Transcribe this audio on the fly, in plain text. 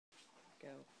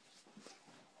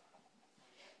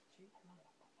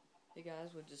Hey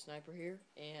guys, Widget Sniper here,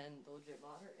 and the Legit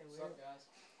Modder, and What's up, guys?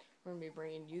 we're gonna be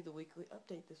bringing you the weekly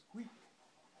update this week.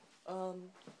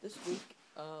 This week,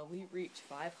 we reached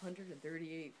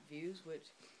 538 views, which,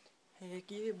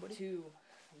 Heck yeah, buddy. 2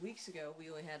 weeks ago,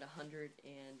 we only had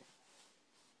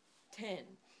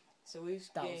 110. So we've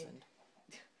gained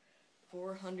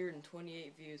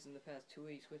 428 views in the past 2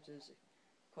 weeks, which is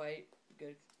quite a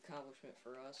good accomplishment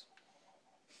for us.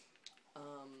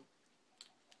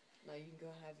 Now you can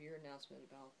go have your announcement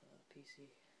about the PC.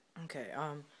 Okay,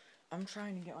 I'm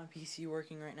trying to get my PC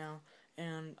working right now,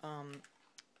 and,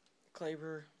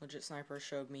 Claver, Legit Sniper,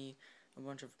 showed me a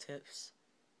bunch of tips.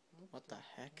 What the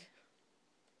heck?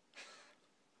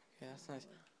 Yeah, that's nice.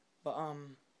 But,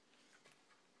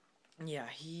 yeah,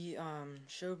 he,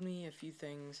 showed me a few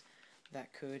things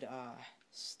that could,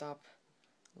 stop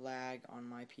lag on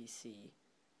my PC.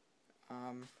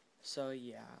 So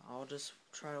yeah, I'll just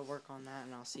try to work on that,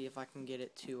 and I'll see if I can get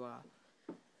it to,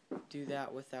 do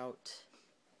that without,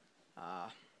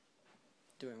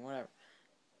 doing whatever,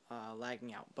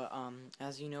 lagging out. But,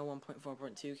 as you know,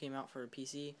 1.4.2 came out for a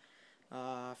PC,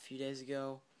 a few days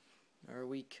ago, or a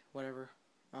week, whatever.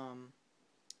 I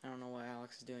don't know what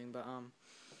Alex is doing, but,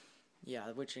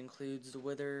 yeah, which includes the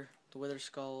Wither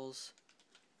skulls,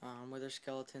 Wither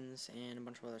skeletons, and a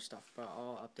bunch of other stuff, but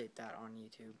I'll update that on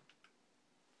YouTube.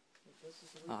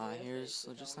 Here's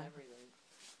Legit Sniper.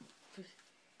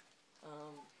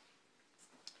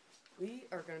 We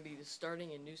are going to be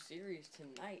starting a new series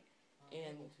tonight,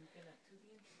 and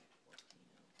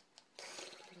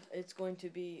it's going to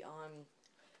be on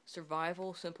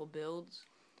survival, simple builds,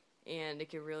 and it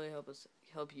can really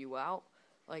help you out,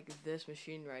 like this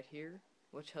machine right here,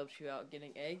 which helps you out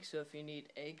getting eggs. So if you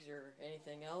need eggs or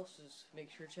anything else, just make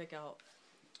sure to check out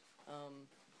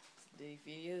the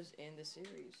videos and the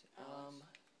series.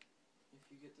 If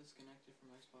you get disconnected from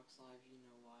Xbox Live, you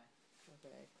know why.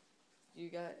 Okay. Do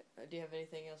you have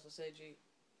anything else to say, G?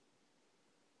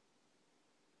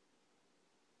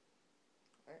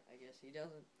 Alright, I guess he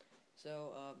doesn't.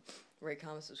 So, rate,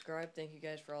 comment, subscribe. Thank you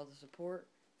guys for all the support.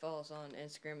 Follow us on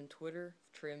Instagram and Twitter,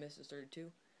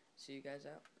 TrioMisses32. See you guys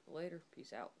out later.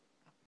 Peace out.